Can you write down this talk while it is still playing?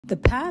The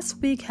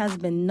past week has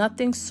been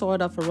nothing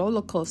short of a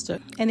roller coaster,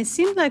 and it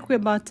seems like we're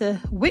about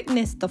to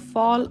witness the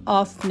fall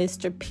of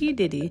Mr. P.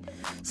 Diddy.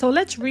 So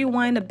let's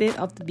rewind a bit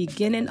of the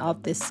beginning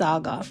of this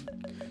saga.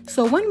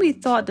 So when we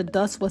thought the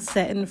dust was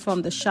setting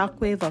from the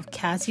shockwave of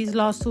Cassie's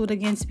lawsuit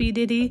against P.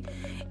 Diddy,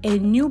 a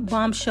new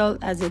bombshell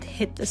as it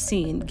hit the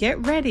scene.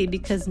 Get ready,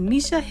 because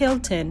Misa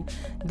Hilton,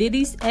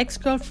 Diddy's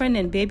ex-girlfriend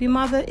and baby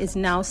mother, is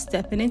now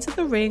stepping into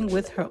the ring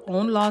with her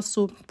own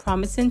lawsuit,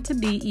 promising to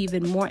be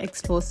even more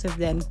explosive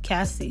than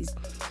Cassie's.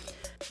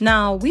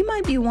 Now, we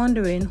might be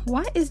wondering,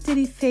 why is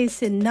Diddy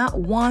facing not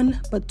one,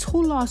 but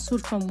two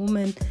lawsuits from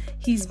women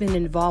he's been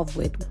involved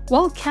with?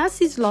 Well,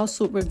 Cassie's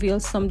lawsuit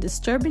reveals some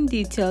disturbing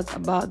details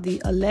about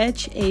the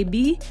alleged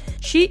AB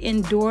she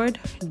endured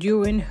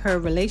during her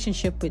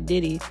relationship with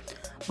Diddy.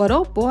 But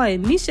oh boy,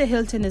 Misa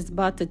Hilton is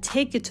about to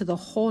take it to the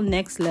whole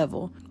next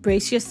level.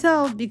 Brace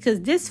yourself, because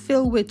this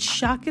filled with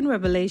shocking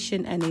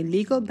revelation and a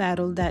legal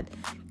battle that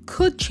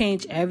could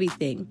change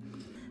everything.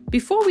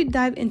 Before we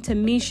dive into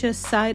Misa's side